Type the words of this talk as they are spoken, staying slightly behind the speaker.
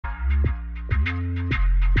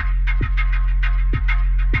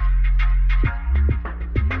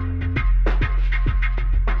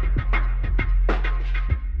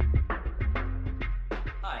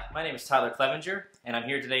name is Tyler Clevenger, and I'm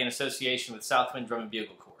here today in association with Southwind Drum and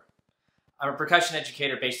Bugle Corps. I'm a percussion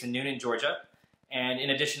educator based in Newnan, Georgia, and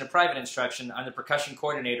in addition to private instruction, I'm the percussion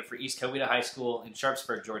coordinator for East Coweta High School in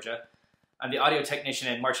Sharpsburg, Georgia. I'm the audio technician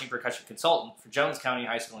and marching percussion consultant for Jones County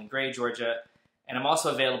High School in Gray, Georgia, and I'm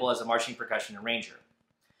also available as a marching percussion arranger.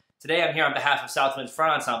 Today I'm here on behalf of Southwind's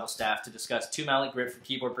front ensemble staff to discuss two-mallet grip for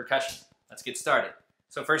keyboard percussion. Let's get started.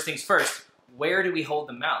 So first things first, where do we hold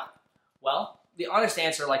the mallet? Well, the honest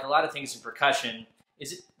answer, like a lot of things in percussion,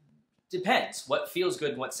 is it depends what feels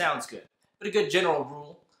good and what sounds good. But a good general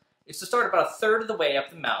rule is to start about a third of the way up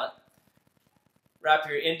the mallet, wrap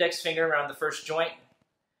your index finger around the first joint,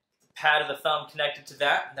 the pad of the thumb connected to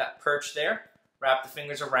that perch there, wrap the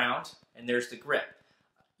fingers around, and there's the grip.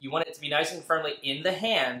 You want it to be nice and firmly in the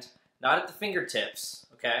hand, not at the fingertips,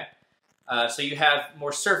 okay? So you have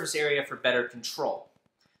more surface area for better control.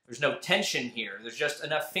 There's no tension here. There's just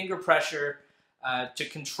enough finger pressure to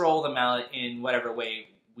control the mallet in whatever way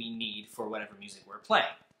we need for whatever music we're playing.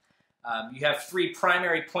 You have three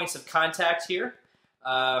primary points of contact here.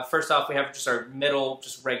 First off, we have just our middle,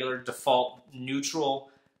 just regular default neutral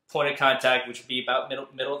point of contact, which would be about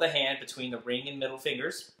middle of the hand between the ring and middle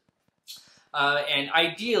fingers. And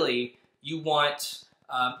ideally, you want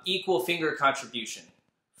equal finger contribution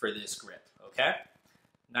for this grip, okay?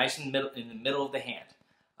 Nice in the middle of the hand.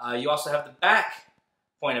 You also have the back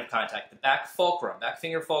point of contact, the back fulcrum, back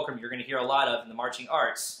finger fulcrum you're going to hear a lot of in the marching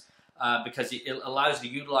arts because it allows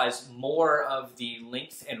you to utilize more of the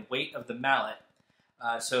length and weight of the mallet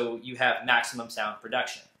so you have maximum sound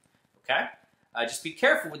production, okay? Just be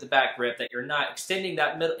careful with the back grip that you're not extending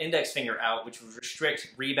that middle index finger out, which would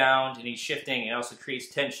restrict rebound, any shifting, and also creates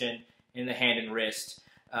tension in the hand and wrist,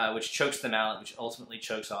 which chokes the mallet, which ultimately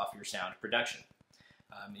chokes off your sound production.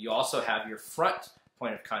 You also have your front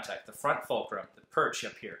point of contact, the front fulcrum, the perch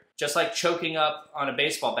up here. Just like choking up on a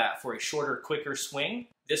baseball bat for a shorter, quicker swing,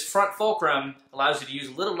 this front fulcrum allows you to use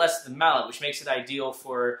a little less of the mallet, which makes it ideal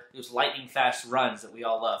for those lightning fast runs that we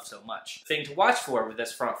all love so much. The thing to watch for with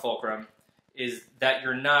this front fulcrum is that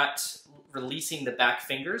you're not releasing the back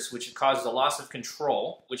fingers, which causes a loss of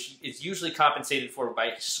control, which is usually compensated for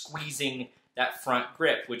by squeezing that front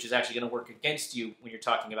grip, which is actually going to work against you when you're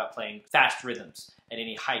talking about playing fast rhythms at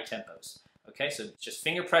any high tempos. Okay, so just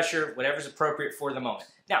finger pressure, whatever's appropriate for the moment.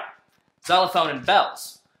 Now, xylophone and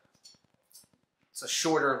bells. It's a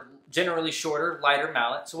shorter, generally shorter, lighter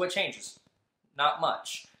mallet, so what changes? Not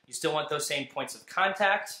much. You still want those same points of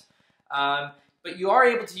contact, but you are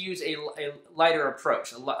able to use a lighter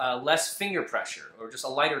approach, less finger pressure, or just a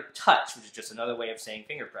lighter touch, which is just another way of saying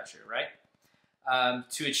finger pressure, right?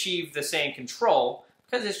 To achieve the same control,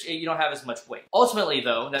 because you don't have as much weight. Ultimately,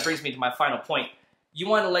 though, that brings me to my final point. You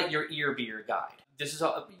want to let your ear be your guide.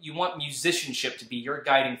 You want musicianship to be your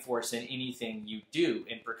guiding force in anything you do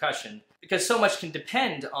in percussion, because so much can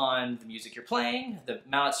depend on the music you're playing, the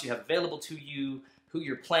mallets you have available to you, who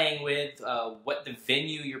you're playing with, what the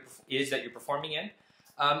venue is that you're performing in,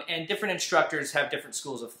 and different instructors have different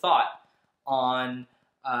schools of thought on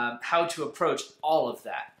how to approach all of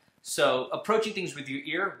that. So approaching things with your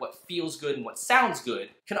ear, what feels good and what sounds good,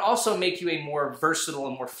 can also make you a more versatile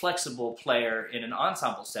and more flexible player in an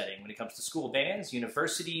ensemble setting when it comes to school bands,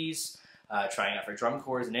 universities, trying out for drum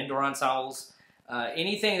corps and indoor ensembles,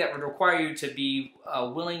 anything that would require you to be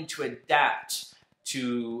willing to adapt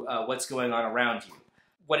to what's going on around you.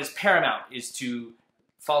 What is paramount is to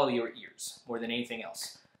follow your ears more than anything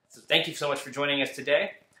else. So thank you so much for joining us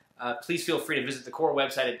today. Please feel free to visit the Corps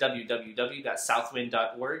website at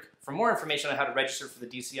www.southwind.org for more information on how to register for the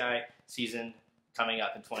DCI season coming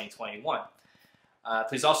up in 2021.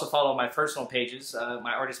 Please also follow my personal pages,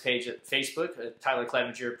 my artist page at Facebook, Tyler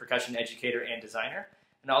Clevenger, percussion educator and designer,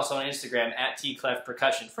 and also on Instagram at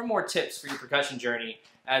 @tclevpercussion for more tips for your percussion journey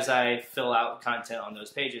as I fill out content on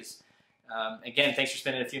those pages. Again, thanks for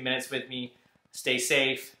spending a few minutes with me. Stay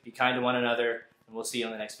safe, be kind to one another, and we'll see you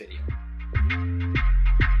on the next video.